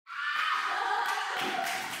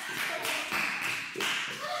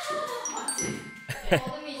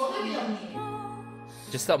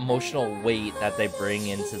Just the emotional weight that they bring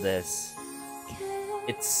into this.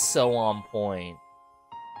 It's so on point.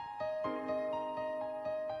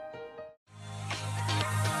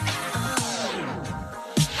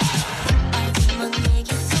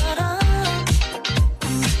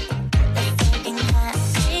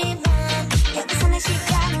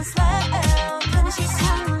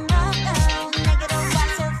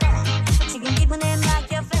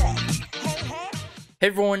 Hey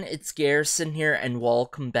everyone, it's Garrison here, and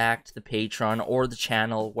welcome back to the Patreon, or the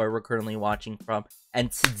channel where we're currently watching from.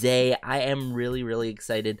 And today, I am really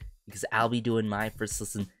excited because I'll be doing my first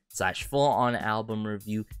listen / full-on album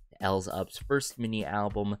review to EL7Z's first mini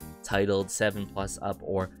album titled 7+UP,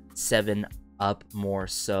 or 7up more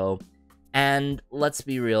so. And let's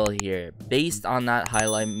be real here, based on that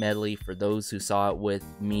highlight medley, for those who saw it with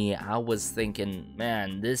me, I was thinking,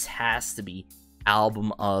 man, this has to be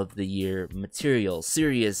album of the year material.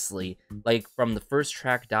 Seriously, like from the first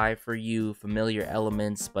track, Die For You, familiar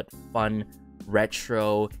elements but fun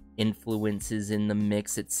retro influences in the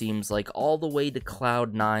mix, it seems like, all the way to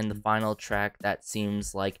Cloud 9, the final track that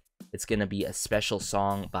seems like it's gonna be a special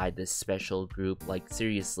song by this special group. Like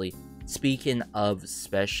seriously, speaking of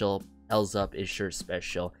special, EL7Z is sure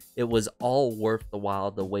special. It was all worth the while,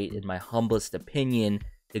 the wait, in my humblest opinion,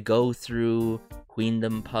 to go through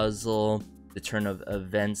Queendom Puzzle, the turn of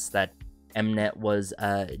events that Mnet was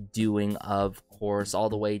doing, of course, all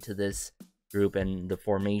the way to this group and the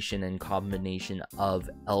formation and combination of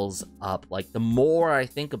EL7Z. Like, the more I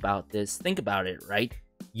think about this, think about it, right?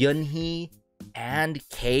 Yeonhee and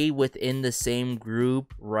K within the same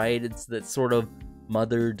group, right? It's that sort of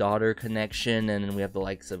mother-daughter connection, and then we have the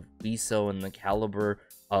likes of Hwiseo and the caliber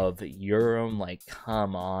of Yeoreum. Like,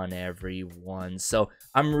 come on everyone. So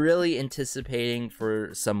I'm really anticipating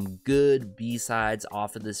for some good B-sides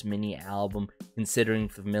off of this mini album, considering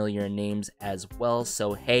familiar names as well.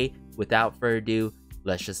 So hey, without further ado,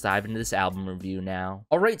 let's just dive into this album review now.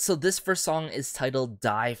 Alright, so this first song is titled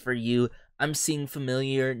Die For You. I'm seeing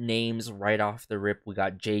familiar names right off the rip. We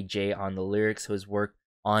got JJ on the lyrics, who has worked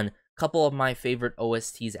on a couple of my favorite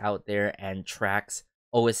OSTs out there and tracks.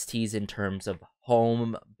 OSTs in terms of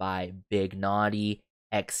Home by Big Naughty,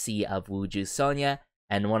 XC of Wuju Sonya,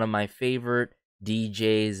 and one of my favorite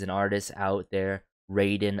DJs and artists out there,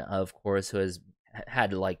 Raiden, of course, who has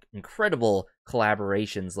had like incredible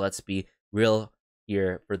collaborations. Let's be real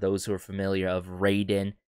here for those who are familiar of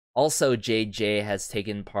Raiden. Also, JJ has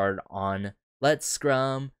taken part on Let's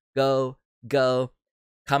Scrum, Go, Go,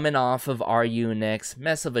 coming off of Are You Next,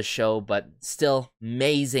 mess of a show, but still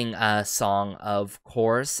amazing song, of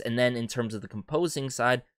course. And then in terms of the composing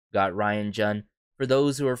side, we got Ryan Jun. For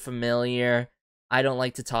those who are familiar, I don't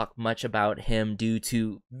like to talk much about him due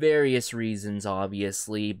to various reasons,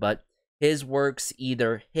 obviously, but his works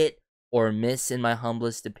either hit or miss, in my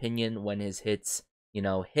humblest opinion. When his hits,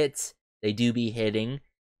 hits, they do be hitting.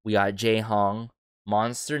 We got Jae-hong,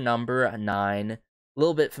 Monster Number 9. A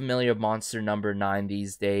little bit familiar with Monster Number 9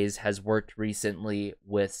 these days, has worked recently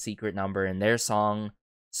with Secret Number in their song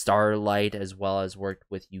Starlight, as well as worked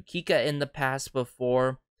with Yukika in the past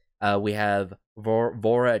before. We have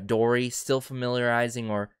Voradori, still familiarizing,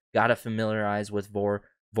 or gotta familiarize with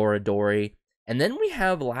Voradori. And then we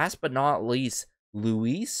have, last but not least,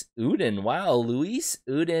 Luis Uden. Wow, Luis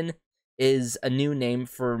Uden is a new name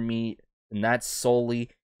for me, and that's solely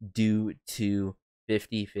due to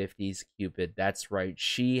 50/50's Cupid. That's right,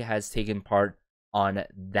 she has taken part on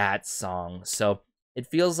that song. So it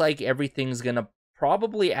feels like everything's gonna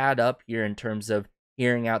probably add up here in terms of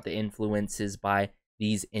hearing out the influences by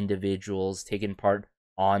these individuals taking part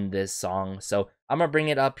on this song. So I'm gonna bring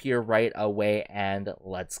it up here right away, and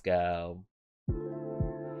let's go.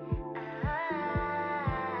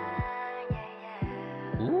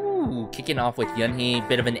 Ooh, kicking off with Yeonhee,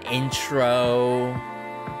 bit of an intro.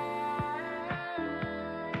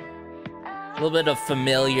 A little bit of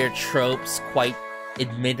familiar tropes, quite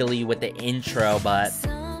admittedly, with the intro, but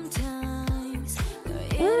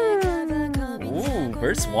ooh,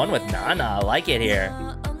 verse 1 with Nana, I like it here.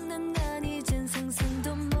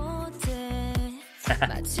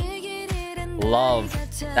 Love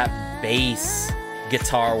that bass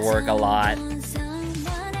guitar work a lot.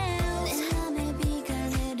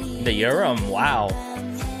 The Yeoreum, wow.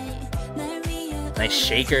 Nice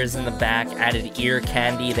shakers in the back, added ear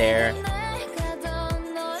candy there.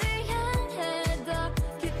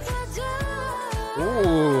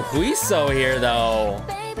 Ooh, Hwiseo here though.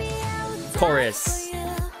 Chorus.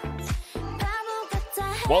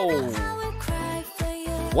 Whoa.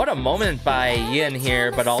 What a moment by Yeeun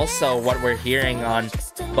here, but also what we're hearing on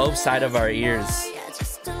both sides of our ears.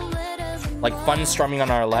 Like fun strumming on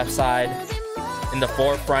our left side. In the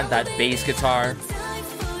forefront, that bass guitar.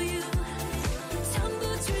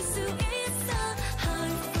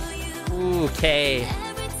 Ooh, K.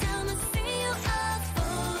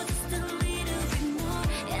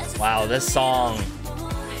 Wow, this song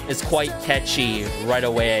is quite catchy right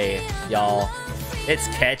away, y'all. It's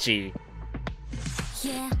catchy.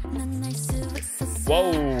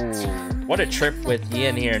 Whoa! What a trip with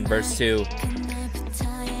Yeon here in verse 2.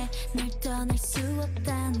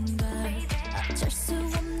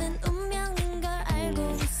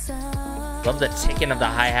 Love the ticking of the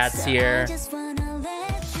hi-hats here.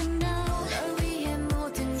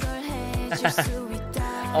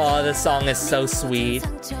 Oh, this song is so sweet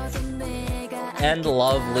and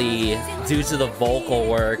lovely due to the vocal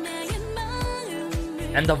work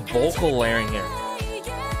and the vocal layering here.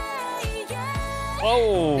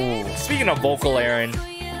 Whoa! Speaking of vocal layering,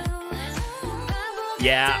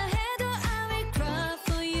 yeah,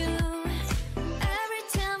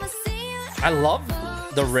 I love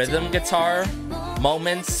the rhythm guitar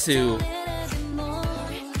moments to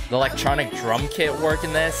the electronic drum kit work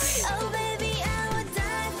in this.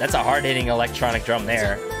 That's a hard-hitting electronic drum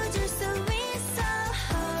there.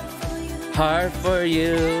 Hard for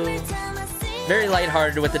you. Very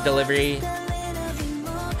lighthearted with the delivery.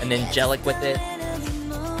 And angelic with it.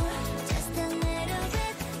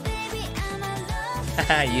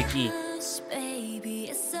 Haha, Yuki.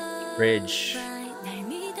 Bridge.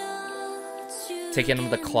 Taking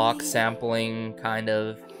the clock sampling, kind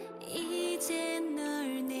of.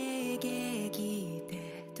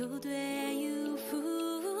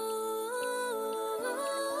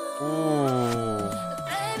 Ooh.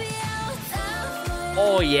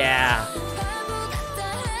 Oh yeah.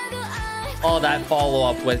 Oh, that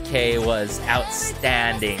follow-up with K was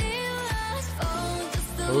outstanding.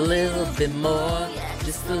 A little bit more,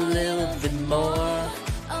 just a little bit more.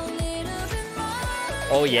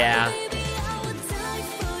 Oh yeah.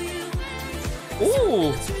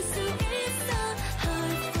 Ooh.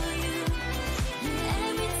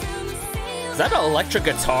 Is that an electric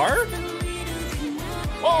guitar?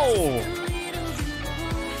 Oh!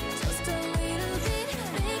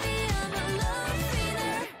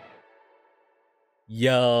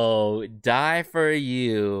 Yo, Die For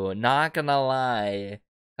You, not gonna lie,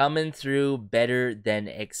 coming through better than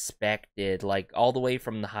expected, like all the way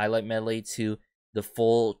from the highlight medley to the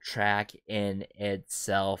full track in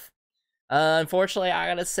itself. Unfortunately, I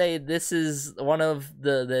gotta say, this is one of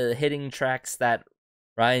the hitting tracks that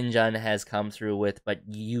Ryan Jun has come through with, but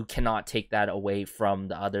you cannot take that away from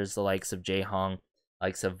the others, the likes of Jaehong,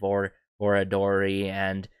 likes of Voradori,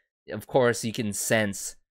 and of course you can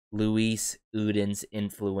sense Louise Uden's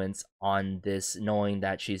influence on this, knowing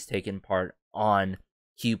that she's taken part on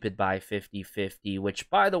Cupid by 50/50, which,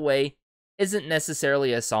 by the way, isn't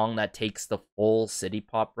necessarily a song that takes the full city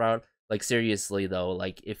pop route. Like, seriously though,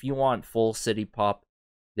 like, if you want full city pop,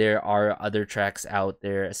 there are other tracks out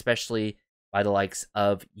there, especially by the likes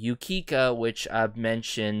of Yukika, which I've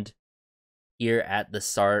mentioned here at the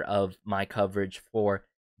start of my coverage for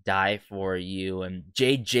Die For You. And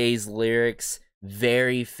JJ's lyrics,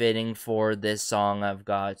 very fitting for this song, I've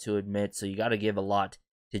got to admit. So you got to give a lot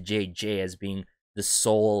to JJ as being the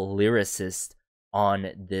sole lyricist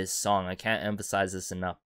on this song. I can't emphasize this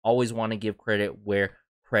enough. Always want to give credit where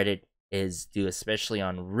credit is due, especially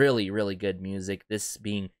on really, really good music. This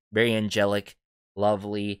being very angelic,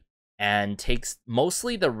 lovely, and takes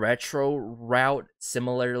mostly the retro route,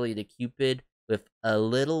 similarly to Cupid, with a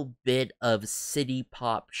little bit of city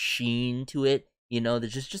pop sheen to it. You know,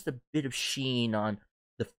 there's just a bit of sheen on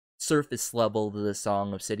the surface level of the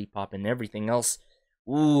song of city pop, and everything else,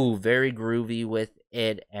 ooh, very groovy with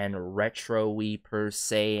it and retro-y per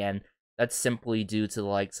se, and that's simply due to the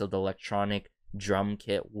likes of the electronic drum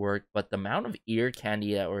kit work. But the amount of ear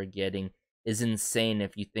candy that we're getting is insane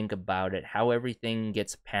if you think about it. How everything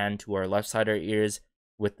gets panned to our left side of our ears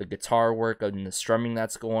with the guitar work and the strumming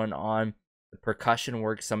that's going on, the percussion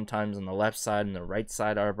work sometimes on the left side and the right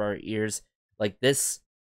side of our ears. Like, this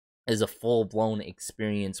is a full-blown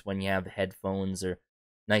experience when you have headphones or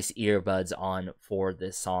nice earbuds on for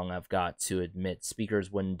this song, I've got to admit.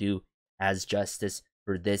 Speakers wouldn't do as justice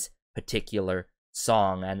for this particular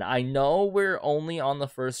song. And I know we're only on the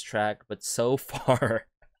first track, but so far,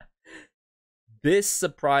 this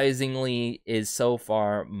surprisingly is so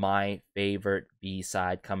far my favorite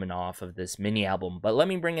B-side coming off of this mini album. But let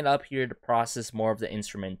me bring it up here to process more of the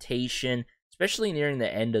instrumentation, especially nearing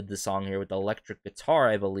the end of the song here with the electric guitar,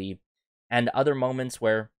 I believe, and other moments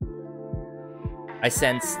where I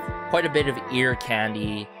sensed quite a bit of ear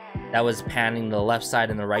candy that was panning the left side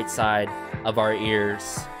and the right side of our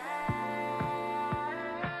ears.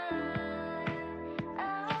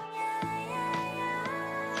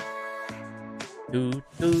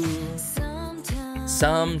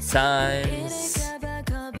 Sometimes,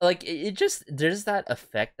 like, it just, there's that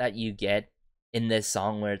effect that you get in this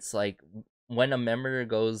song where it's like when a member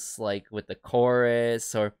goes like with the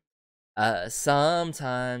chorus or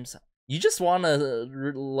sometimes you just want to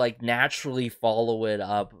like naturally follow it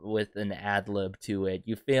up with an ad-lib to it.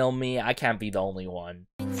 You feel me? I can't be the only one.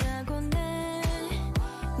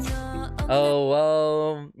 Oh,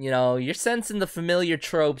 well, you know, you're sensing the familiar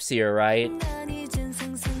tropes here, right?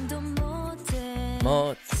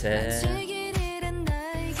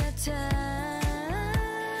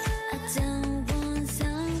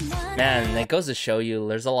 Man, it goes to show you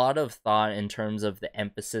there's a lot of thought in terms of the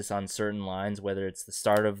emphasis on certain lines, whether it's the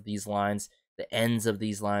start of these lines, the ends of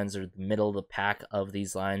these lines, or the middle of the pack of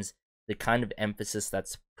these lines. The kind of emphasis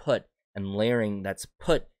that's put and layering that's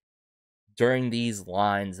put during these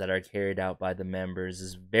lines that are carried out by the members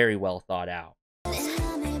is very well thought out.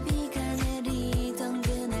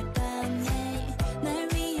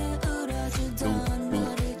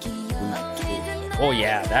 Oh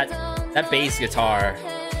yeah, that bass guitar.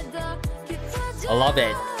 I love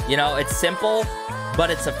it. You know, it's simple,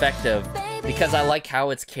 but it's effective. Because I like how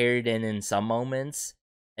it's carried in some moments.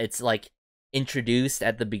 It's like introduced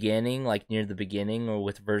at the beginning, like near the beginning or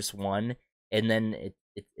with verse 1. And then it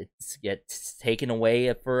gets taken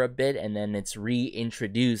away for a bit, and then it's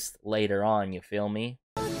reintroduced later on, you feel me?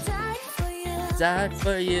 Died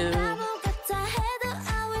for you.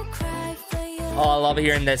 Oh, I love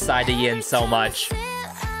hearing this side of Yeeun so much.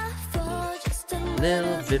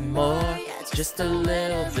 Little bit more, just a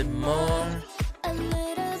little bit more.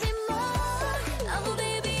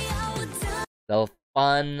 The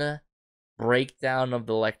fun breakdown of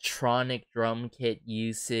the electronic drum kit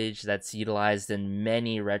usage that's utilized in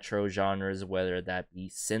many retro genres, whether that be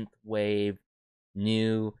synthwave,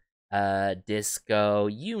 new, disco,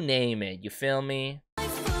 you name it, you feel me?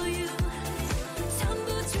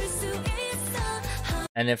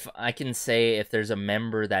 And if I can say if there's a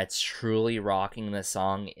member that's truly rocking the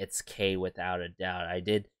song, it's K without a doubt. I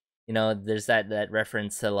did, you know, there's that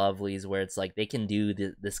reference to Lovelyz where it's like they can do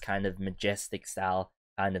this kind of majestic style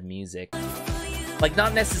kind of music. Like,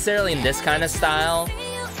 not necessarily in this kind of style,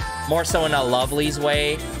 more so in a Lovelyz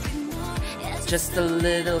way. Just a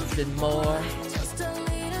little bit more.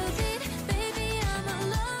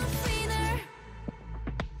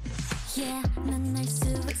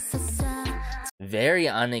 Very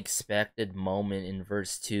unexpected moment in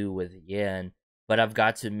verse 2 with Yeon, but I've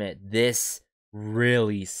got to admit, this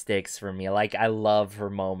really sticks for me. Like, I love her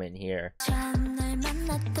moment here.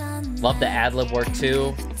 Love the ad-lib work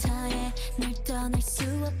too.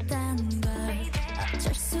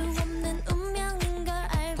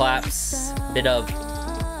 Claps, bit of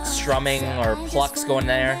strumming or plucks going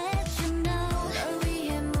there.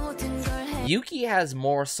 Yuki has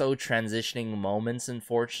more so transitioning moments,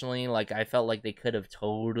 unfortunately. Like, I felt like they could have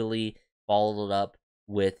totally followed up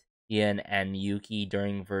with Yeon and Yuki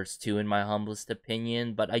during verse 2, in my humblest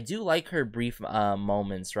opinion. But I do like her brief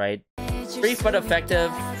moments, right? Brief but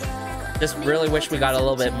effective. Just really wish we got a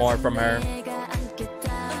little bit more from her.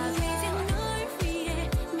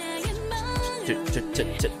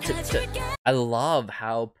 I love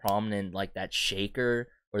how prominent, like, that shaker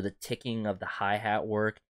or the ticking of the hi-hat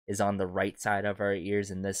work is on the right side of our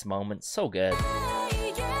ears in this moment. So good.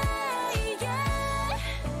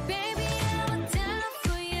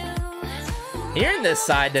 Hearing this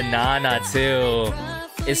side to Nana too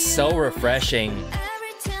is so refreshing.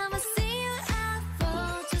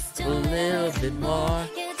 A little bit more.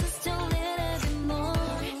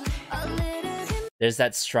 There's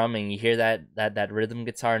that strumming. You hear that rhythm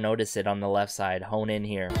guitar? Notice it on the left side. Hone in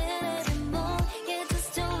here.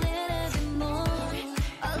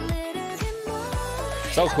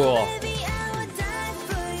 So cool.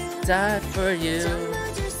 Die for you.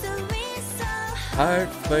 Heart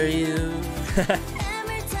for you.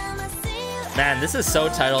 Man, this is so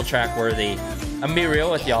title track worthy. I'm gonna be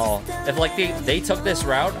real with y'all. If like they took this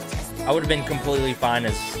route, I would have been completely fine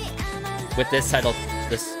with this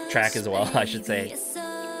track as well, I should say.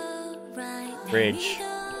 Bridge.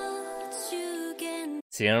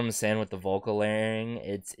 See what I'm saying with the vocal layering?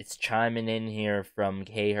 It's chiming in here from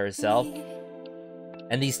K herself.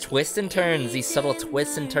 And these twists and turns, these subtle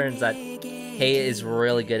twists and turns that K is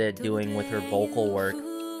really good at doing with her vocal work.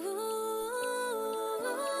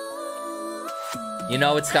 You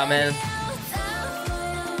know it's coming.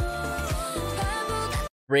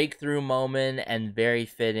 breakthrough moment and very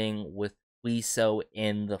fitting with Hwiseo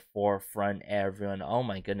in the forefront, everyone. Oh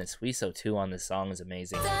my goodness, Hwiseo too on this song is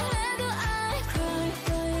amazing.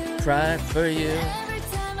 Cry for you.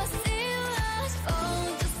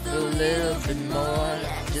 A little bit more,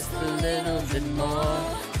 just a little bit more.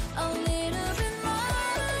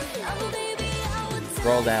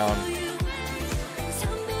 Roll down.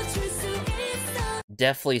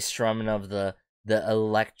 Definitely strumming of the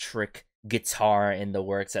electric guitar in the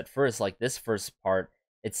works at first. Like this first part,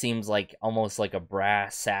 it seems like almost like a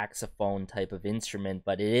brass saxophone type of instrument,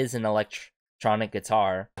 but it is an electronic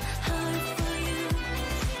guitar.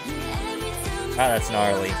 Ah, that's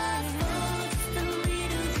gnarly.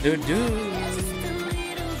 Doo-doo.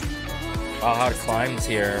 Oh, how it climbs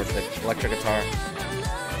here with the electric guitar.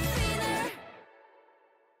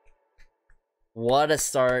 What a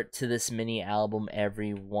start to this mini album,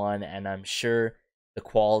 everyone, and I'm sure the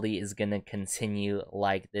quality is gonna continue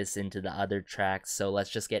like this into the other tracks, so let's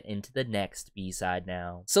just get into the next B-side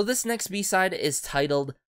now. So this next B-side is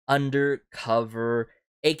titled Undercover,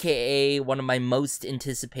 aka one of my most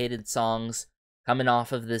anticipated songs coming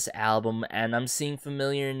off of this album, and I'm seeing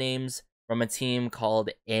familiar names from a team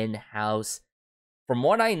called In-House. From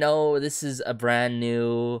what I know, this is a brand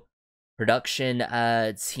new production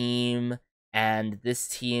team, and this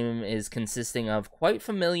team is consisting of quite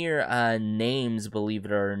familiar names, believe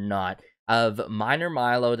it or not, of Minor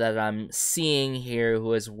Milo that I'm seeing here,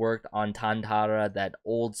 who has worked on Tantara, that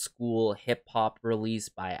old school hip-hop release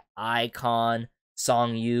by iKON,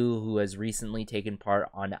 Songyu, who has recently taken part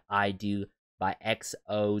on I Do by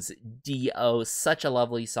EXO's D.O. Such a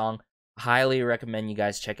lovely song. Highly recommend you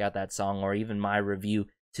guys check out that song, or even my review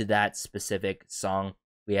to that specific song.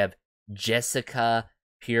 We have Jessica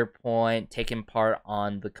Pierpoint taking part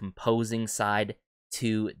on the composing side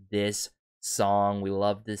to this song. We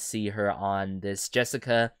love to see her on this.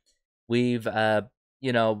 Jessica, we've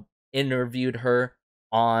interviewed her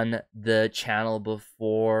on the channel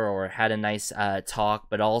before, or had a nice talk,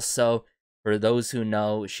 but also for those who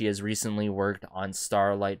know, she has recently worked on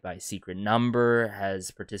Starlight by Secret Number,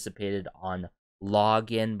 has participated on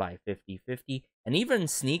Login by 50/50, and even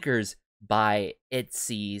Sneakers by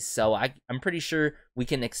ITZY. So I'm pretty sure we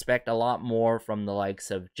can expect a lot more from the likes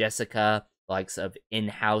of Jessica, likes of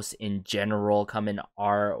In-House in general, coming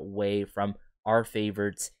our way from our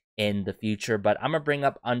favorites in the future. But I'm going to bring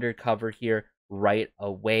up Undercover here right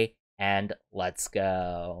away, and let's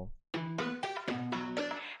go.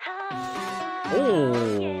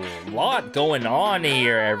 Oh, lot going on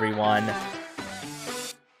here, everyone.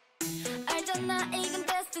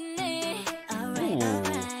 Ooh,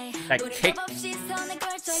 that kick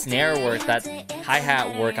snare work, that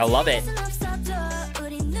hi-hat work, I love it.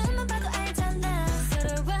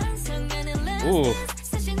 Ooh,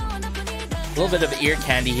 a little bit of ear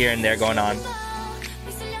candy here and there going on.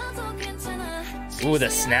 Ooh, the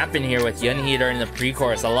snap in here with Yeonhee during the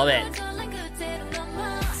pre-chorus, I love it.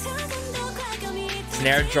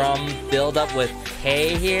 Snare drum build up with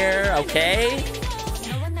K here, okay?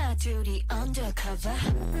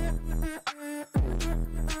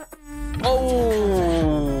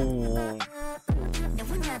 Oh!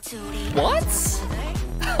 What?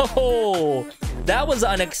 Oh, that was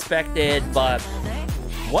unexpected, but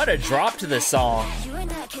what a drop to the song.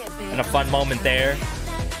 And a fun moment there.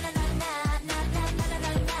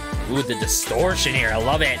 Ooh, the distortion here, I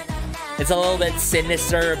love it. It's a little bit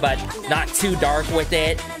sinister, but not too dark with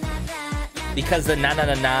it, because the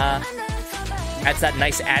na-na-na-na adds that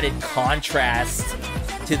nice added contrast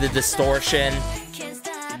to the distortion.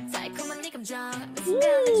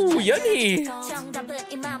 Ooh, Yeonhee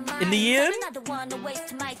in the Yeeun.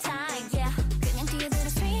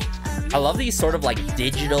 I love these sort of like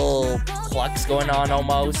digital plucks going on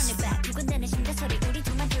almost.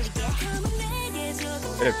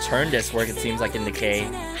 Bit of turn disc work, it seems like, in the K.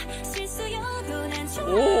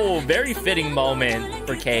 Oh, very fitting moment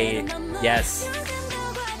for K. Yes.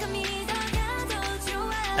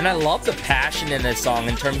 And I love the passion in this song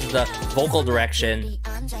in terms of the vocal direction.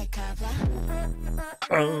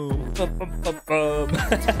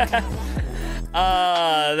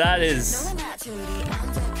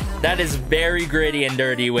 That is very gritty and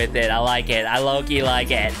dirty with it. I like it. I low-key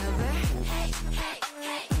like it.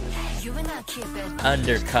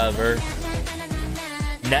 Undercover.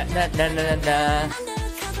 Na na na na na.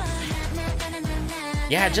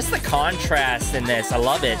 Yeah, just the contrast in this. I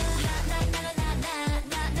love it.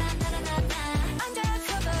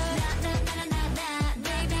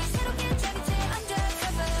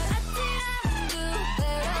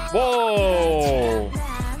 Whoa!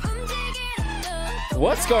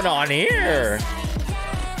 What's going on here?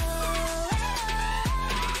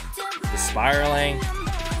 spiraling.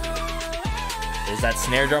 Is that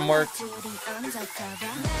snare drum work?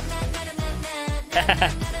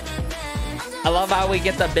 I love how we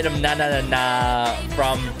get the bit of na na na na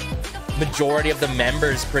from majority of the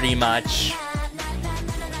members pretty much.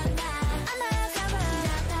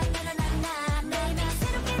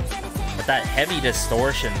 But that heavy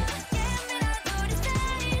distortion.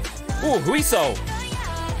 Ooh, Hwiseo!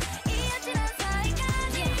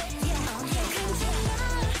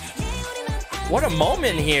 What a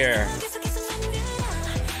moment here!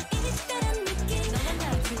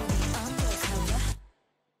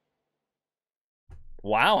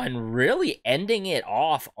 Wow, and really ending it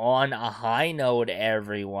off on a high note,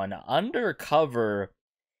 everyone. Undercover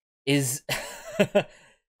is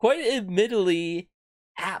quite admittedly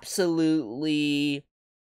absolutely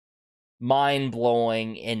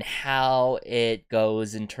mind-blowing in how it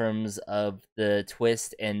goes in terms of the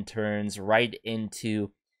twists and turns right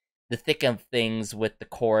into the thick of things with the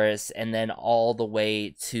chorus and then all the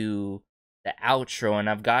way to the outro. And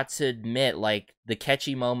I've got to admit, like, the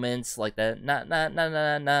catchy moments, like the na na na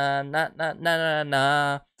na na na na na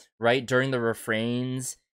na, right during the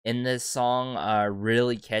refrains in this song are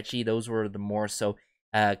really catchy. Those were the more so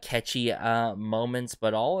catchy moments,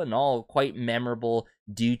 but all in all quite memorable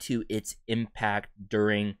due to its impact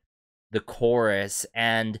during the chorus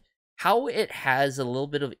and how it has a little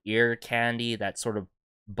bit of ear candy, that sort of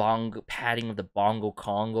bongo padding of the bongo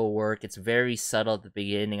congo work. It's very subtle at the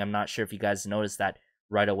beginning. I'm not sure if you guys noticed that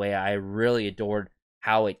right away. I really adored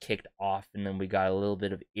how it kicked off, and then we got a little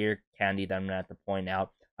bit of ear candy that I'm gonna have to point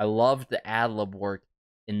out. I loved the ad-lib work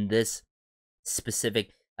in this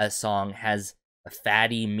specific song. Has a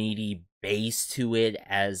fatty, meaty bass to it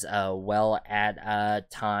as well at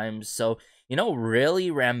times. So, you know, really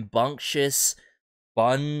rambunctious,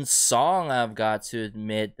 fun song, I've got to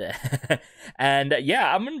admit. And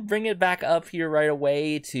yeah, I'm gonna bring it back up here right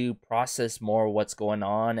away to process more what's going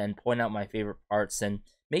on and point out my favorite parts and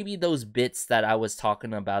maybe those bits that I was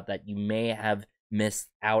talking about that you may have missed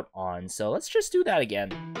out on. So let's just do that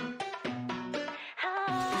again.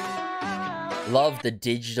 Love the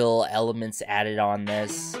digital elements added on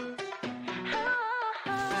this.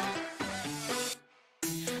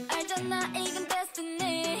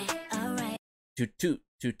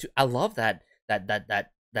 I love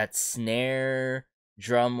that snare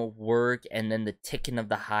drum work and then the ticking of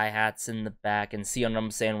the hi-hats in the back, and see what I'm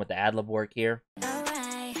saying with the ad-lib work here.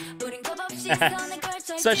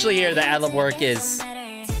 Especially here, the ad-lib work is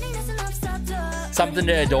something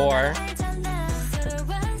to adore.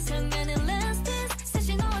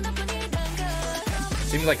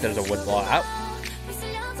 Seems like there's a wood block out.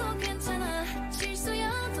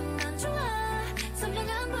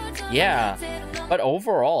 Yeah, but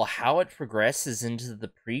overall, how it progresses into the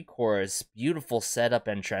pre-chorus, beautiful setup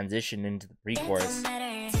and transition into the pre-chorus.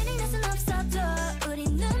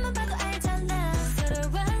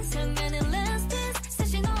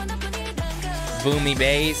 Boomy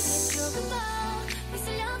bass.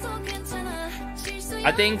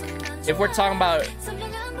 I think if we're talking about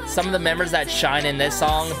some of the members that shine in this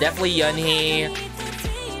song, definitely Yeonhee,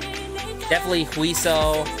 definitely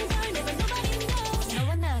Hwiseo.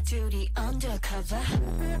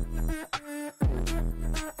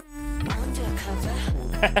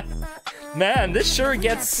 Man, this sure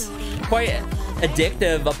gets quite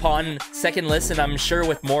addictive upon second listen, I'm sure,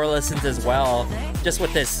 with more listens as well. Just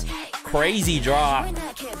with this crazy drop.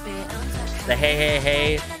 The hey hey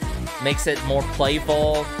hey makes it more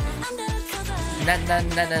playful. Na na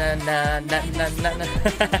na na na na na na na.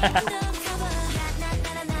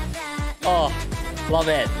 Oh, love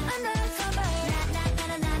it.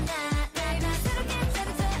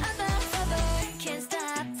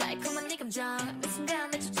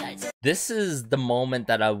 This is the moment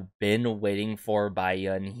that I've been waiting for by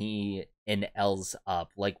Yeonhee in L's Up.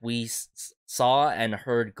 Like, we saw and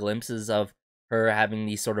heard glimpses of her having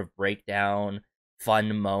these sort of breakdown,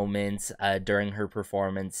 fun moments during her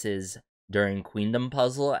performances during Queendom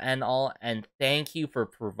Puzzle and all. And thank you for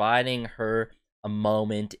providing her a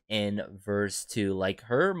moment in verse 2. Like,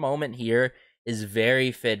 her moment here is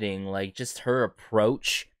very fitting. Like, just her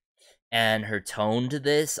approach and her tone to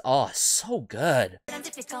this, oh, so good. Then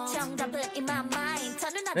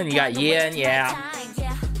you got Yeeun, yeah.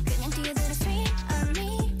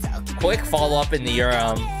 Quick follow-up in the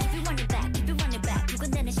Yeoreum.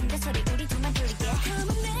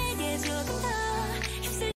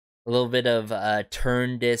 A little bit of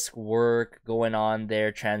turn disc work going on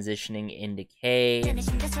there, transitioning into K.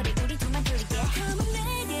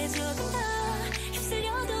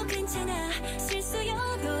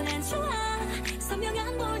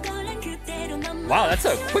 Wow, that's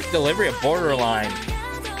a quick delivery of Borderline.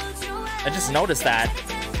 I just noticed that.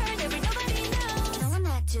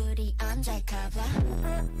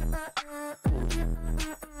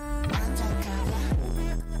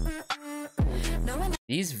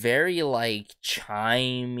 These very, like,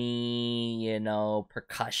 chimey, you know,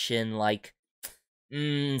 percussion, like,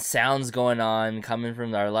 sounds going on, coming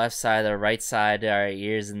from our left side, our right side, our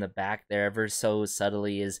ears in the back there, ever so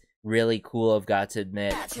subtly, is really cool, I've got to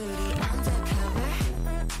admit.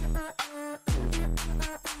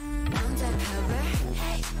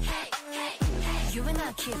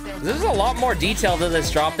 There's a lot more detail to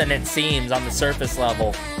this drop than it seems on the surface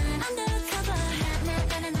level.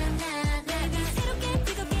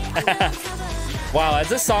 Wow, as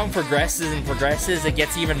this song progresses and progresses, it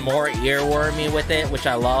gets even more earwormy with it, which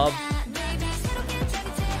I love.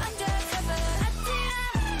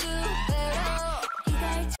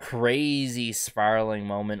 Crazy spiraling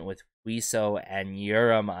moment with Hwiseo and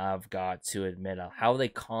Yeoreum, I've got to admit. How they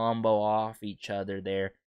combo off each other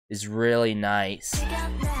there is really nice.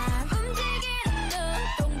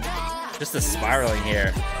 Just the spiraling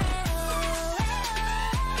here.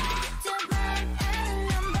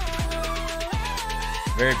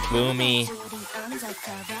 Very boomy.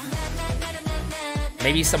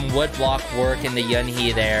 Maybe some woodblock work in the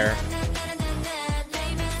Yeonhee there.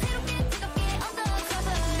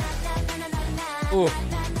 Ooh.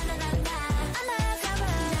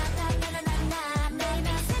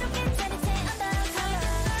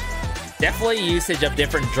 Definitely usage of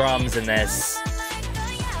different drums in this.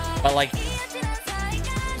 But like,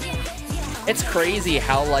 it's crazy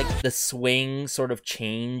how like the swing sort of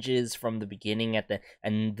changes from the beginning at the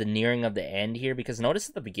nearing of the end here, because notice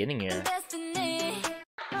at the beginning here.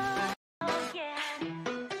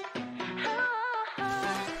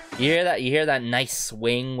 You hear that nice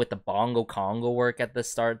swing with the bongo congo work at the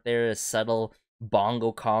start there, a subtle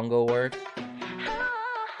bongo congo work.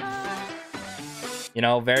 You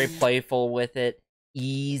know, very playful with it,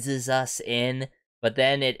 eases us in, but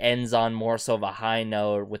then it ends on more so of a high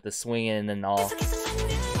note with the swinging and all.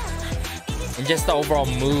 And just the overall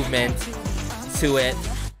movement to it.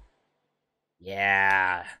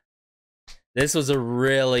 Yeah. This was a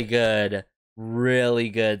really good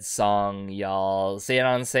song, y'all. See what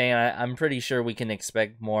I'm saying? I'm pretty sure we can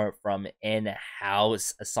expect more from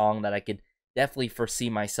In-House, a song that I could definitely foresee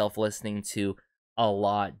myself listening to a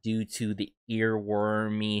lot due to the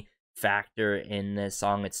earwormy factor in this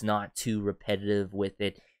song. It's not too repetitive with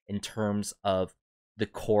it in terms of the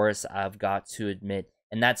chorus, I've got to admit,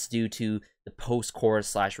 and that's due to the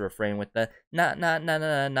post-chorus / refrain with the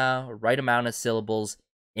na right amount of syllables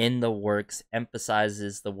in the works,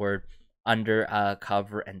 emphasizes the word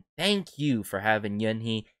undercover, and thank you for having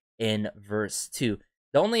Yeonhee in verse 2.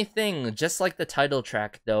 The only thing, just like the title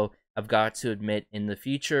track though, I've got to admit, in the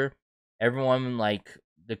future, everyone, like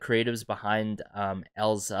the creatives behind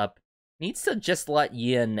EL7Z needs to just let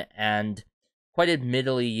Yeeun, and quite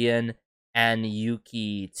admittedly Yeeun and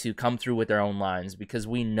Yuki, to come through with their own lines, because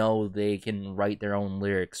we know they can write their own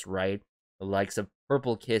lyrics, right? The likes of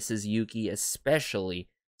Purple Kisses, Yuki especially.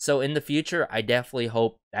 So in the future, I definitely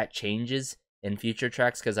hope that changes in future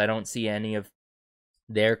tracks, because I don't see any of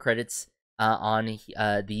their credits on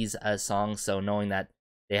these songs. So knowing that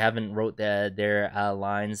they haven't wrote their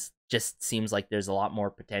lines just seems like there's a lot more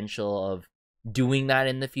potential of doing that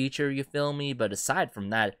in the future, you feel me? But aside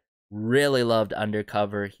from that, really loved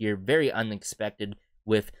Undercover here. Very unexpected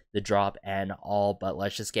with the drop and all, but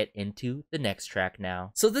let's just get into the next track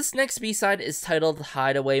now. So this next B-side is titled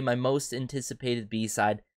Hideaway, my most anticipated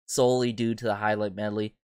B-side, solely due to the highlight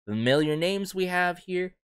medley. Familiar names we have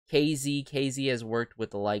here. KZ. KZ has worked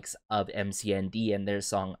with the likes of MCND and their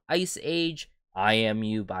song Ice Age. I Am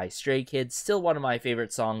You by Stray Kids, still one of my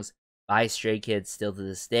favorite songs by Stray Kids still to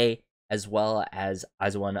this day, as well as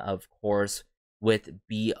one, of course, with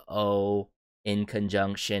B.O. in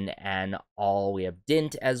conjunction and all. We have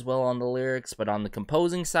Dint as well on the lyrics, but on the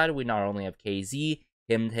composing side, we not only have KZ,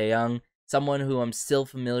 Kim Taeyong, someone who I'm still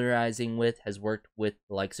familiarizing with, has worked with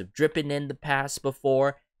the likes of Drippin' in the past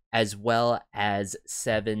before, as well as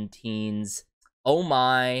 17's Oh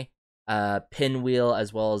My, Pinwheel,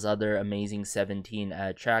 as well as other amazing 17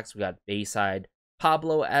 tracks. We got Bayside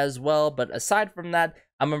Pablo as well, but aside from that,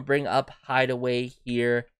 I'm gonna bring up Hideaway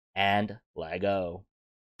here and Lego.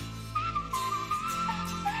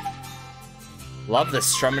 Love the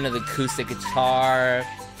strumming of the acoustic guitar,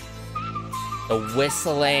 the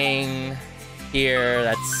whistling here.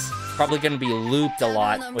 That's probably gonna be looped a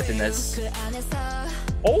lot within this.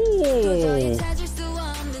 Oh,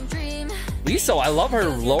 Hwiseo, I love her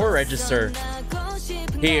lower register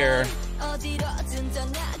here.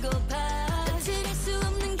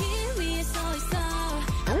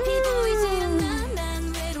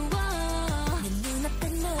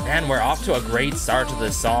 Man, we're off to a great start to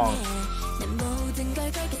this song.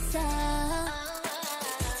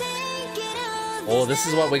 Oh, this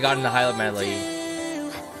is what we got in the highlight medley.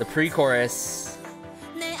 The pre-chorus.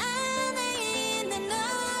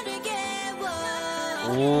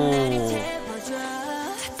 Ooh.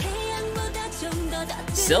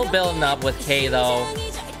 Still building up with K though.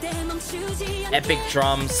 Epic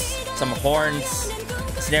drums, some horns,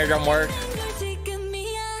 snare drum work.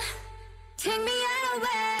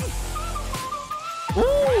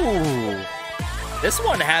 Ooh. This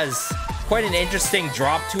one has quite an interesting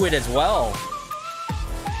drop to it as well.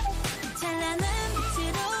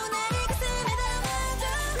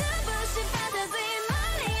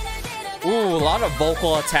 Ooh, a lot of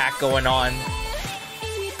vocal attack going on.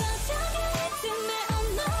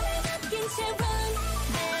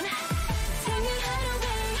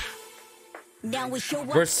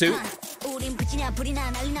 Verse 2.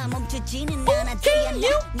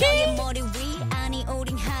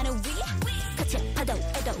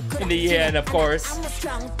 In the end, of course.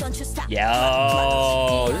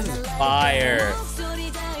 Yo, this is fire.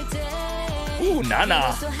 Ooh,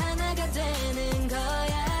 Nana.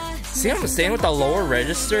 See what I'm saying with the lower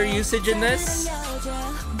register usage in this?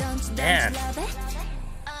 Man.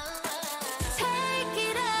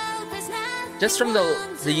 Just from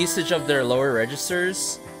the usage of their lower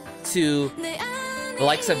registers to the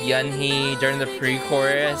likes of Yeonhee during the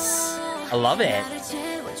pre-chorus, I love it.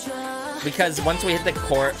 Because once we hit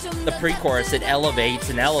the pre-chorus, it elevates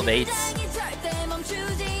and elevates.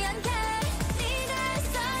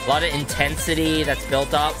 A lot of intensity that's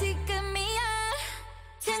built up.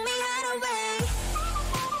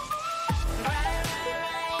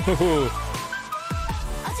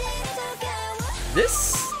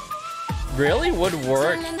 This really would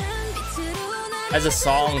work as a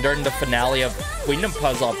song during the finale of Queendom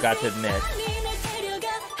Puzzle, I've got to admit.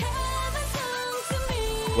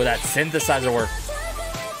 With that synthesizer work.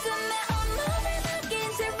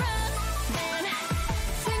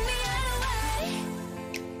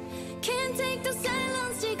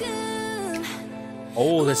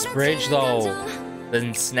 Oh, this bridge though.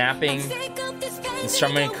 Then snapping, and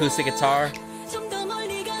strumming acoustic guitar.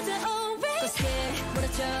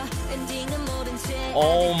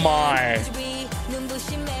 Oh my.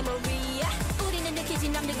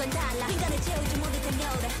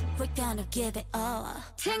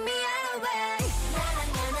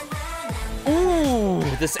 Ooh,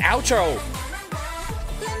 this outro.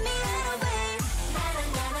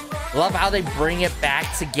 Love how they bring it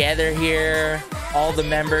back together here. All the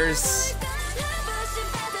members.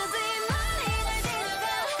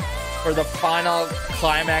 For the final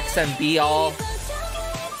climax and be all.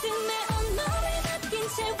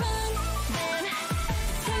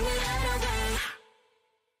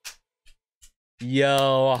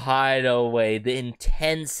 Yo, Hideaway. The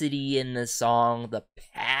intensity in the song, the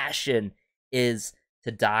passion is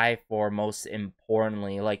to die for, most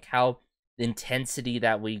importantly. Like how the intensity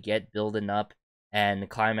that we get building up and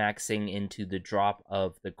climaxing into the drop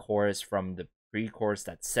of the chorus from the pre-chorus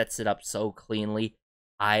that sets it up so cleanly.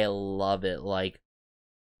 I love it. Like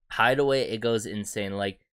Hideaway, it goes insane.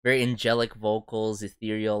 Like very angelic vocals,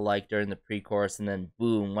 ethereal like during the pre-chorus, and then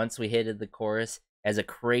boom, once we hit the chorus, as a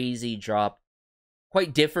crazy drop.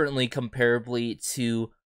 Quite differently comparably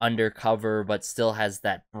to Undercover, but still has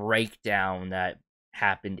that breakdown that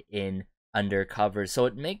happened in Undercover. So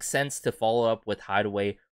it makes sense to follow up with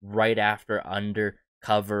Hideaway right after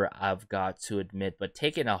Undercover, I've got to admit. But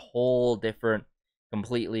taking a whole different,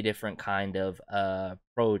 completely different kind of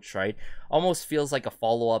approach, right? Almost feels like a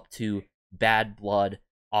follow-up to Bad Blood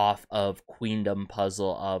off of Queendom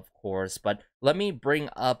Puzzle, of course. But let me bring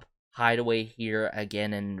up Hideaway here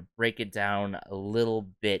again and break it down a little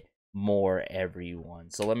bit more, everyone.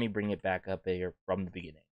 So let me bring it back up here from the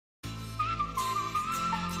beginning.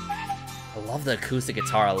 I love the acoustic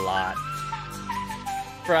guitar a lot.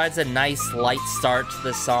 Provides a nice light start to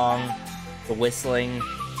the song. The whistling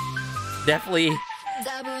definitely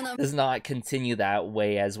does not continue that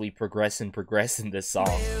way as we progress in this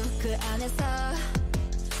song.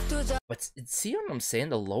 But see what I'm saying?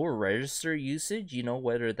 The lower register usage, you know,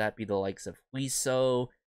 whether that be the likes of Hwiseo,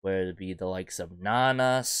 whether it be the likes of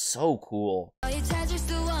Nana, so cool.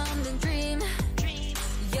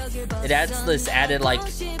 It adds this added, like,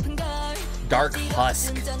 dark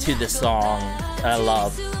husk to the song that I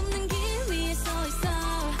love.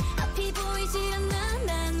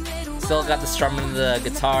 Still got the strumming of the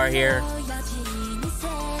guitar here.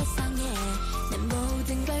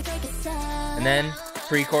 And then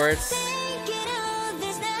pre-chorus.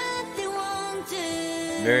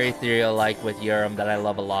 Very ethereal like with Yeoreum that I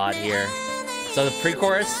love a lot here. So the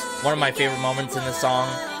pre-chorus, one of my favorite moments in the song.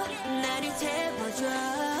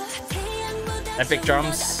 Epic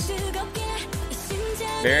drums.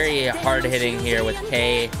 Very hard-hitting here with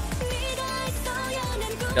K.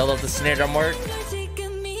 Build up the snare drum work.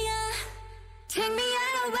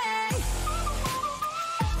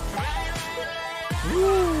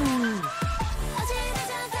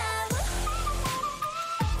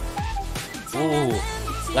 Ooh,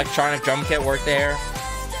 electronic drum kit work there.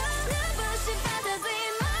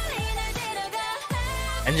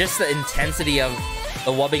 And just the intensity of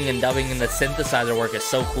the wubbing and dubbing and the synthesizer work is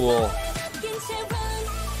so cool.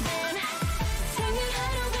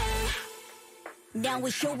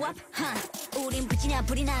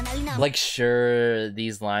 Like, sure,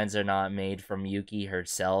 these lines are not made from Yuki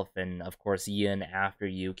herself, and of course Yeeun after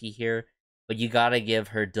Yuki here, but you gotta give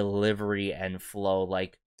her delivery and flow.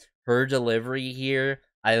 Like, her delivery here,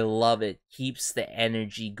 I love it. Keeps the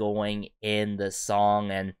energy going in the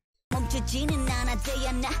song and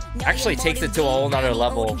actually takes it to a whole nother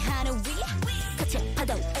level.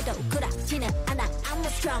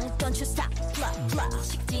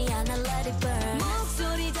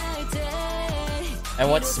 And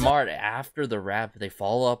what's smart, after the rap, they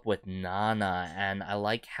follow up with Nana, and I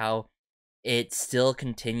like how it still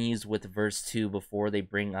continues with verse 2 before they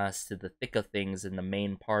bring us to the thick of things and the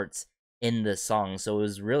main parts in the song. So it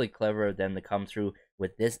was really clever of them to come through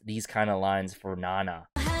with these kind of lines for Nana.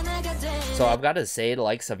 So I've got to say, the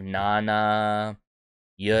likes of Nana,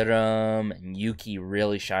 Yeoreum, and Yuki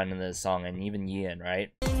really shine in this song, and even Yeeun,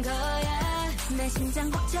 right?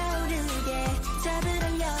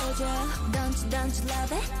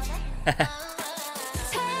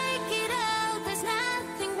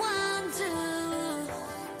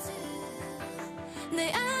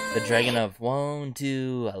 The dragon of 1,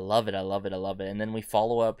 2, I love it, I love it, I love it. And then we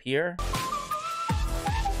follow up here.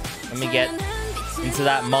 Let me get into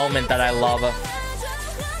that moment that I love.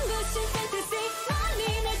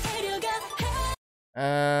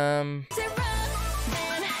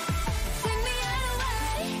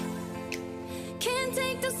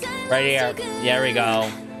 Right here. There we go.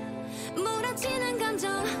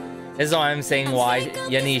 This is why I'm saying why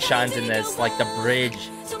Yeonhee shines in this. Like, the bridge,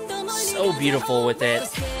 so beautiful with it.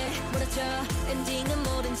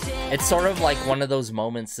 It's sort of like one of those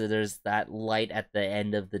moments that there's that light at the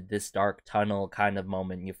end of this dark tunnel kind of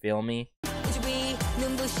moment, you feel me? The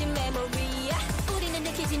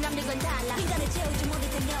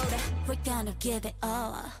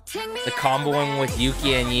comboing with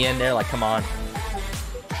Yuki and Yeeun there, like, come on.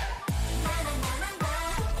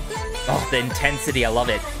 Oh, the intensity, I love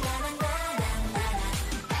it.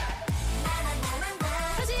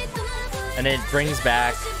 And it brings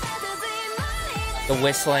back the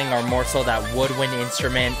whistling, or more so that woodwind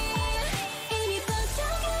instrument.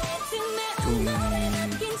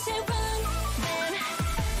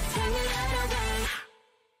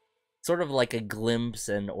 Sort of like a glimpse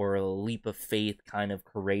or a leap of faith kind of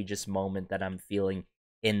courageous moment that I'm feeling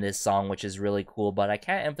in this song, which is really cool. But I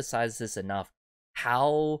can't emphasize this enough,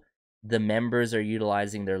 how the members are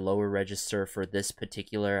utilizing their lower register for this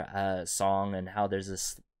particular song, and how there's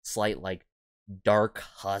this slight like dark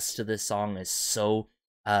husk to this song is so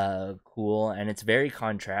cool, and it's very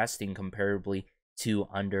contrasting comparably to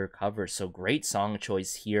Undercover. So great song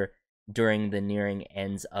choice here during the nearing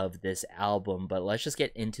ends of this album. But let's just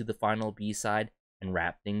get into the final B-side and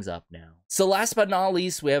wrap things up now. So last but not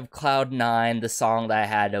least, we have Cloud 9, the song that I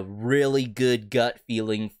had a really good gut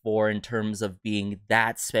feeling for in terms of being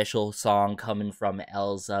that special song coming from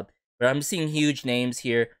EL7Z. But I'm seeing huge names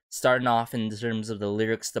here, starting off in terms of the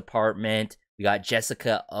lyrics department. We got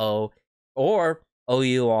Jessica O, or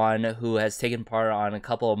Yeoreum, who has taken part on a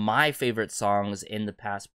couple of my favorite songs in the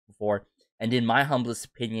past before, and in my humblest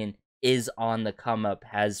opinion, is on the come up.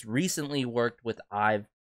 Has recently worked with IVE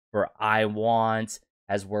for I Want,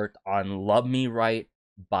 has worked on Love Me Right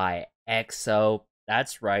by EXO,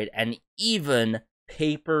 that's right, and even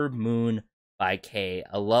Paper Moon by K,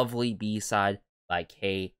 a lovely B-side by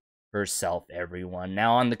K herself, everyone.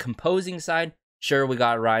 Now on the composing side, sure, we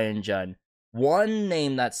got Ryan Jun. One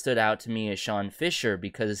name that stood out to me is Sean Fisher,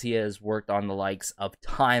 because he has worked on the likes of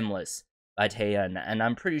Timeless by Taeyeon, and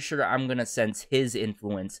I'm pretty sure I'm gonna sense his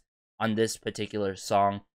influence on this particular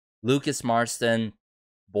song. Lucas Marston,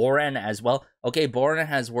 Boran as well. Okay, Boran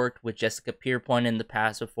has worked with Jessica Pierpoint in the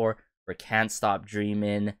past before for Can't Stop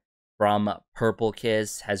Dreamin'. From Purple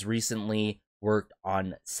Kiss, has recently worked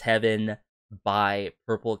on 7 by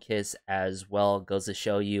Purple Kiss as well. Goes to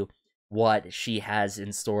show you what she has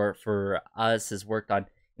in store for us. Has worked on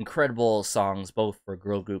incredible songs both for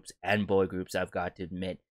girl groups and boy groups, I've got to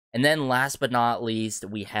admit. And then last but not least,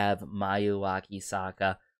 we have Mayuaki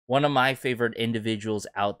Saka, one of my favorite individuals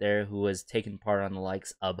out there who has taken part on the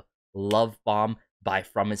likes of Love Bomb by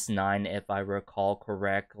Fromis9, if I recall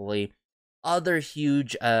correctly. Other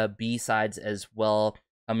huge B-sides as well,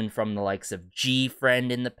 coming from the likes of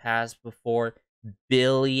G-Friend in the past before,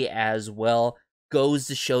 Billy as well. Goes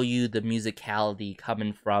to show you the musicality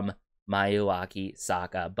coming from Mayuaki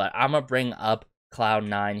Saka. But I'm gonna bring up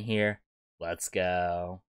Cloud9 here. Let's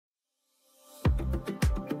go.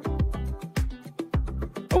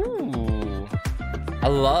 Ooh, I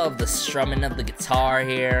love the strumming of the guitar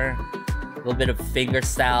here. A little bit of finger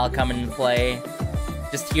style coming into play.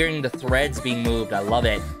 Just hearing the threads being moved, I love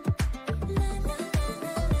it.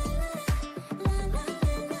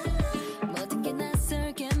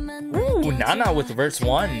 Ooh, Nana with verse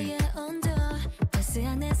 1.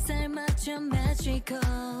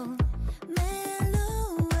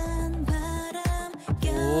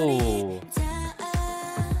 Ooh.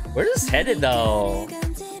 Where's this headed though?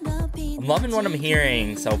 I'm loving what I'm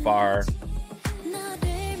hearing so far.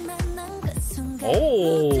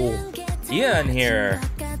 Oh, Yeoun here.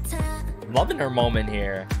 Loving her moment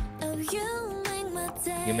here.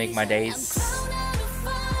 You make my days.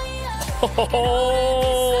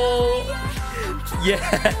 Oh,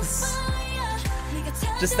 yes.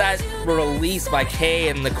 Just that release by K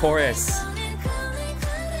in the chorus.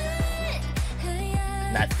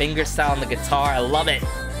 And that finger style on the guitar, I love it.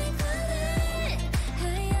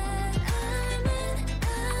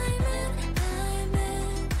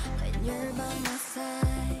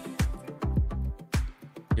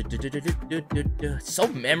 So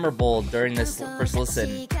memorable during this first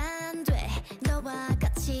listen.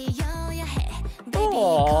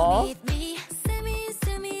 Aww.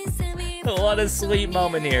 What a sweet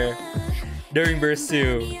moment here during verse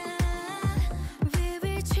 2.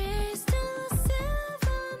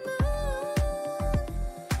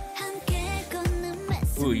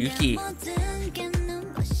 Ooh, Yuki.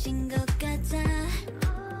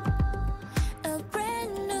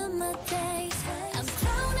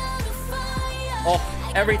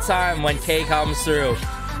 Oh, every time when K comes through,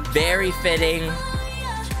 very fitting.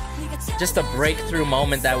 Just a breakthrough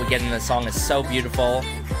moment that we get in the song is so beautiful.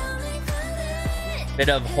 Bit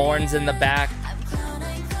of horns in the back.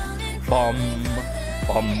 Bum,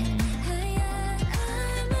 bum.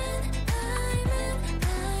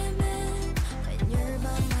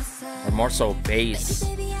 Or more so bass.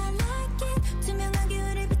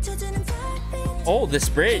 Oh, this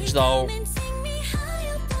bridge though.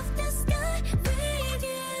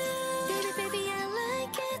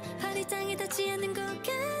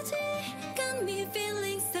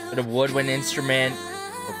 Bit of woodwind instrument,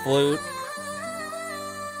 a flute.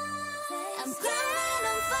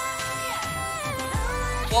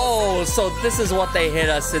 Oh, so this is what they hit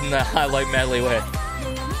us in the highlight medley with.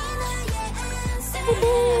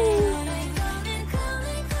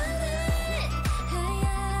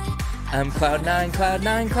 I'm Cloud9,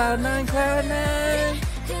 Cloud9, Cloud9, Cloud9.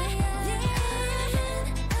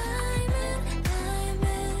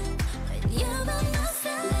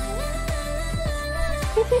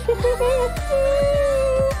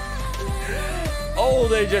 Oh,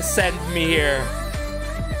 they just sent me here.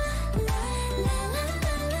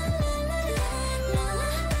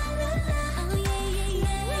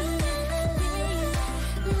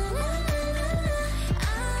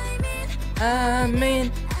 I mean,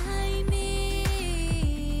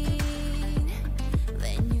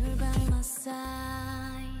 when you're by my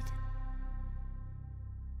side.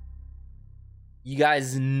 You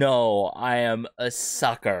guys know I am a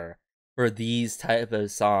sucker for these type of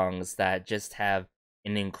songs that just have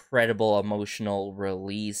an incredible emotional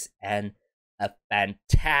release and a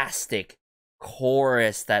fantastic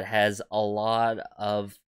chorus that has a lot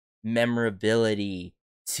of memorability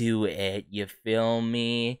to it. You feel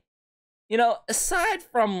me? You know, aside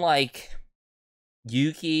from like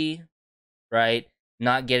Yuki, right,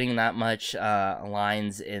 not getting that much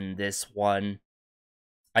lines in this one,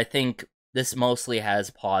 I think this mostly has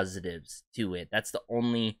positives to it. That's the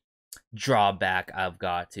only drawback I've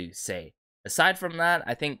got to say. Aside from that,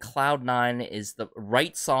 I think Cloud9 is the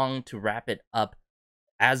right song to wrap it up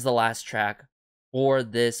as the last track for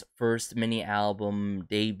this first mini album,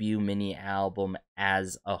 debut mini album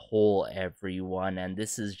as a whole, everyone. And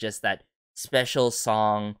this is just that special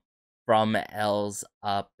song from L's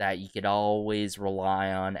Up that you could always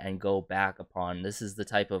rely on and go back upon. This is the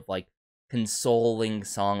type of like consoling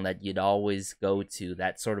song that you'd always go to,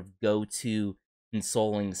 that sort of go-to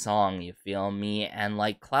consoling song, you feel me? And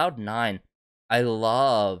like Cloud9, I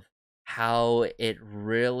love how it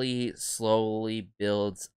really slowly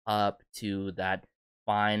builds up to that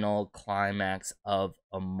final climax of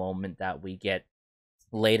a moment that we get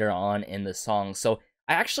later on in the song. So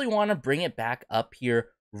I actually want to bring it back up here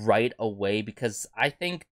right away, because I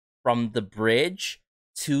think from the bridge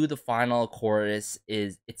to the final chorus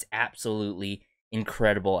it's absolutely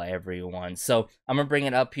incredible, everyone. So I'm gonna bring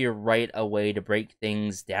it up here right away to break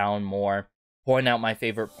things down more, point out my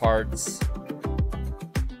favorite parts.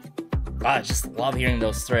 I just love hearing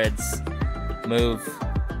those threads move.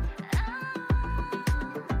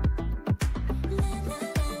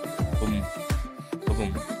 Boom,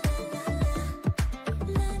 boom.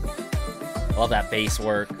 Love that bass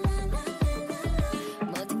work.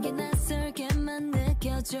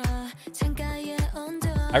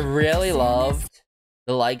 I really loved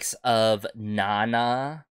the likes of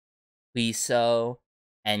Nana, Hwiseo,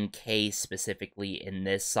 and K specifically in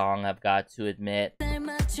this song, I've got to admit.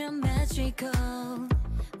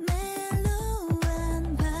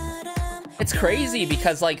 It's crazy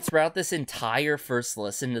because, like, throughout this entire first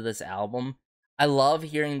listen to this album, I love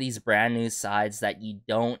hearing these brand new sides that you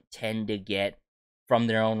don't tend to get from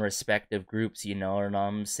their own respective groups, you know what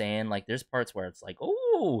I'm saying? Like, there's parts where it's like,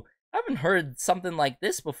 oh, I haven't heard something like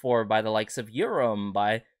this before by the likes of Yeoreum,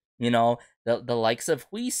 by, you know, the likes of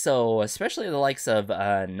Hwiseo, especially the likes of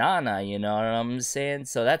Nana, you know what I'm saying?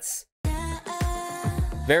 So that's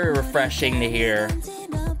very refreshing to hear.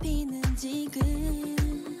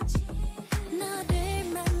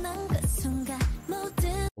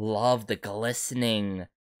 Love the glistening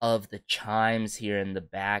of the chimes here in the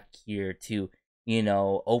back here to, you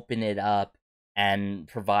know, open it up and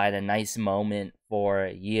provide a nice moment for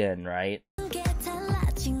Yeeun, right?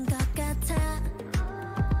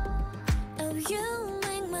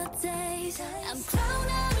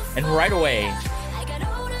 And right away,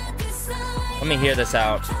 let me hear this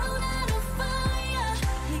out.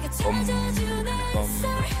 Boom, boom.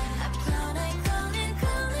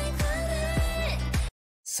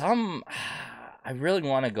 I really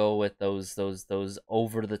want to go with those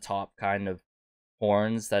over the top kind of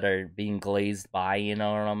horns that are being glazed by, you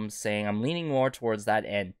know what I'm saying? I'm leaning more towards that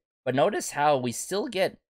end. But notice how we still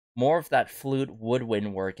get more of that flute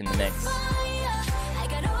woodwind work in the mix.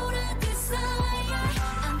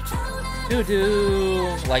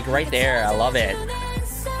 Doo-doo! Like right there, I love it.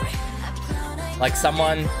 Like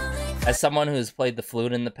as someone who's played the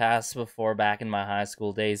flute in the past before, back in my high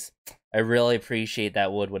school days, I really appreciate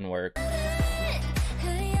that woodwind work.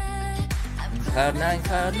 Cloud 9,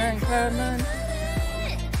 Cloud 9, Cloud 9.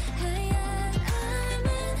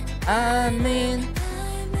 I mean,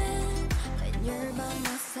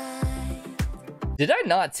 did I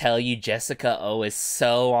not tell you Jessica O is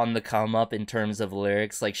so on the come up in terms of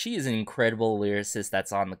lyrics? Like, she is an incredible lyricist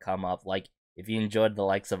that's on the come up. Like, if you enjoyed the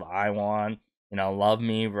likes of I Want, you know, Love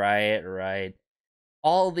Me, right.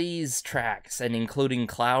 All these tracks, and including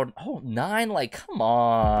Cloud 9, like, come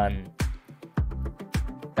on.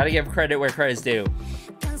 Gotta give credit where credit's due.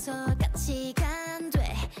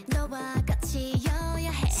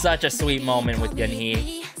 Such a sweet moment with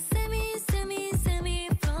Yeonhee.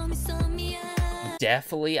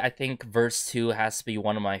 Definitely, I think verse 2 has to be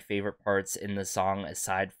one of my favorite parts in the song,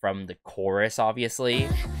 aside from the chorus, obviously.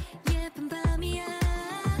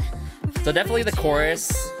 So definitely the chorus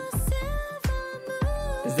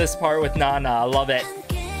is this part with Nana. I love it.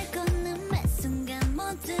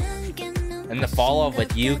 And the follow-up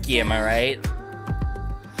with Yuki, am I right?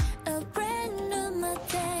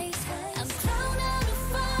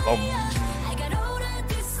 Boom.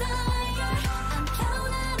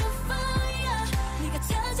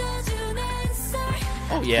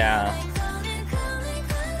 Oh yeah.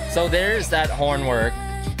 So there's that horn work,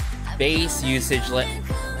 bass usage in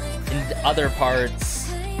other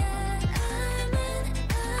parts.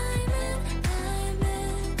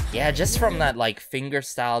 Yeah, just from that like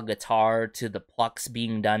fingerstyle guitar to the plucks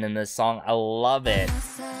being done in this song, I love it.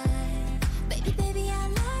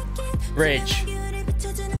 Bridge.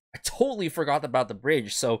 I totally forgot about the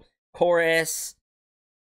bridge. So chorus,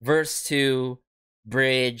 verse 2,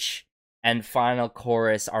 bridge, and final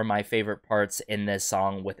chorus are my favorite parts in this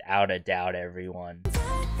song, without a doubt, everyone.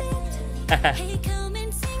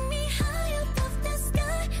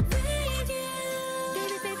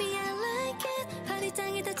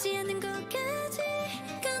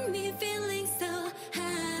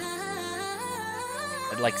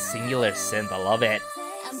 Like singular synth, I love it.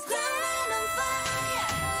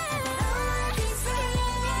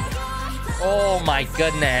 Oh my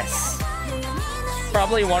goodness.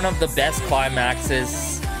 Probably one of the best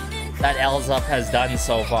climaxes that EL7Z has done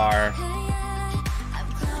so far.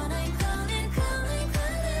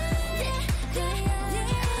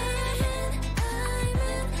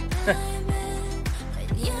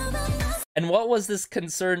 And what was this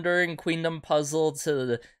concern during Queendom Puzzle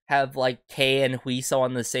to have like K and Hwiseo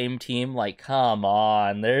on the same team? Like, come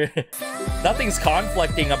on, there nothing's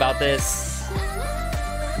conflicting about this.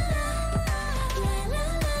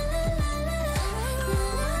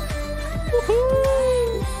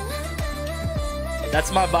 Woohoo!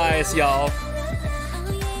 That's my bias, y'all.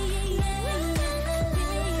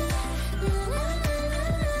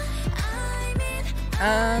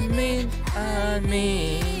 I mean.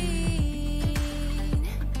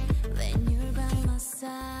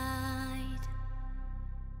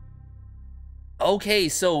 Okay,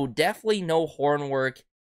 so definitely no horn work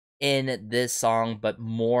in this song, but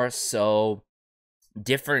more so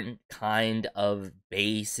different kind of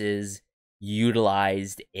basses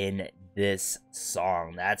utilized in this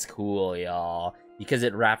song. That's cool, y'all, because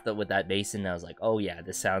it wrapped up with that bass and I was like, oh yeah,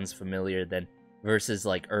 this sounds familiar than versus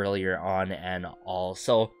like earlier on and all.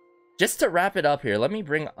 So just to wrap it up here, let me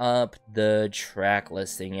bring up the track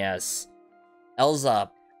listing. Yes, EL7Z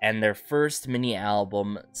and their first mini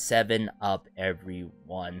album, 7+UP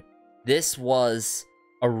Everyone. This was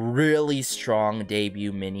a really strong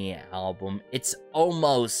debut mini album. It's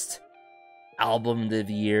almost album of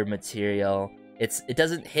the year material. It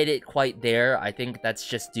doesn't hit it quite there. I think that's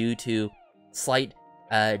just due to slight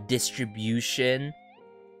distribution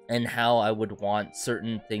and how I would want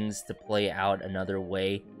certain things to play out another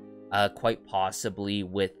way, quite possibly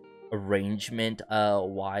with arrangement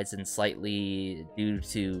wise and slightly due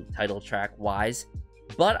to title track wise.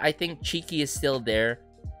 But I think Cheeky is still there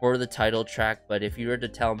for the title track. But if you were to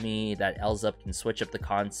tell me that EL7Z can switch up the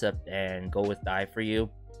concept and go with Die For You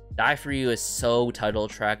is so title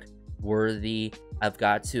track worthy. I've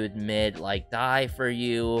got to admit, like, Die For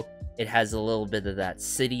You, it has a little bit of that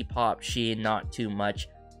city pop sheen, not too much,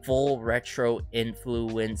 full retro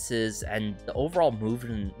influences, and the overall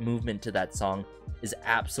movement to that song is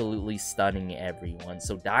absolutely stunning, everyone.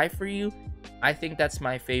 So Die For You, I think that's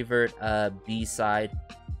my favorite B-side.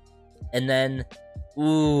 And then,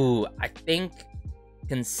 ooh, I think,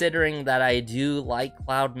 considering that I do like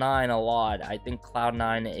Cloud9 a lot, I think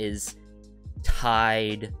Cloud9 is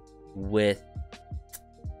tied with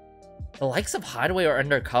the likes of Hideaway or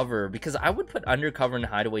Undercover, because I would put Undercover and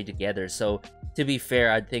Hideaway together. So to be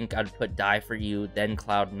fair, I think I'd put Die For You, then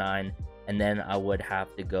Cloud9, and then I would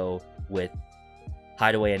have to go with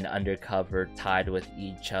Hideaway and Undercover tied with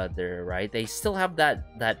each other, right? They still have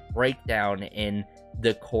that breakdown in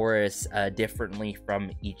the chorus differently from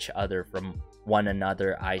each other, from one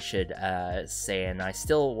another, I should say. And I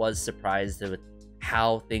still was surprised with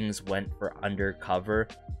how things went for Undercover.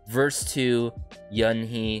 Verse 2,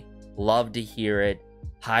 Yeonhee, love to hear it.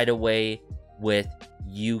 Hideaway with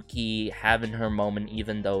Yuki having her moment,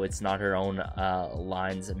 even though it's not her own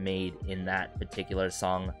lines made in that particular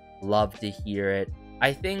song. Love to hear it.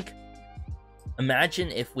 I think, imagine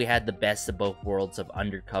if we had the best of both worlds of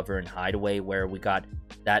Undercover and Hideaway, where we got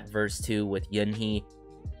that verse 2 with Yeonhee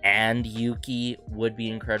and Yuki would be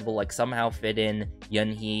incredible. Like, somehow fit in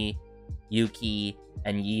Yeonhee, Yuki,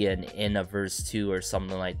 and Yeeun in a verse 2 or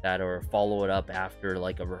something like that, or follow it up after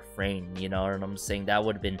like a refrain, you know what I'm saying? That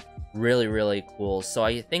would have been really, really cool. So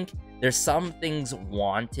I think there's some things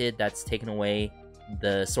wanted that's taken away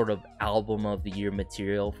the sort of album of the year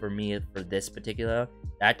material for me for this particular.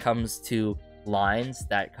 That comes to lines,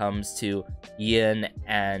 that comes to Yeeun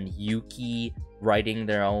and Yuki writing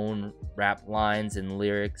their own rap lines and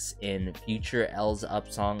lyrics in future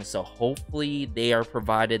EL7Z songs. So hopefully they are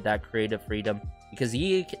provided that creative freedom, because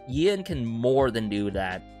Yeeun can more than do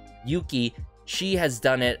that. Yuki, she has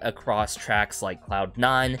done it across tracks like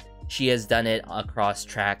Cloud9. She has done it across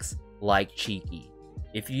tracks like Cheeky.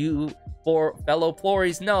 If you, for fellow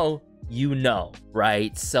Plories, know, you know,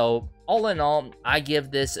 right? So all in all, I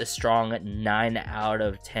give this a strong 9 out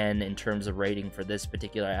of 10 in terms of rating for this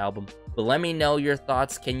particular album. But let me know your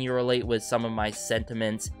thoughts. Can you relate with some of my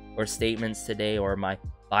sentiments or statements today, or my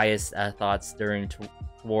biased thoughts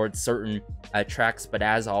towards certain tracks? But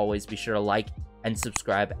as always, be sure to like and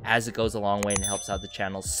subscribe, as it goes a long way and helps out the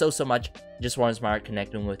channel so much. Just want to start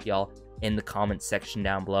connecting with y'all in the comment section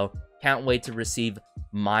down below. Can't wait to receive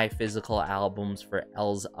my physical albums for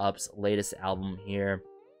EL7Z's latest album here,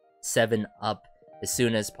 7+UP, as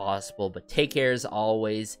soon as possible. But take care as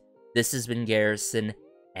always. This has been Garrison,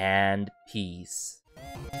 and peace.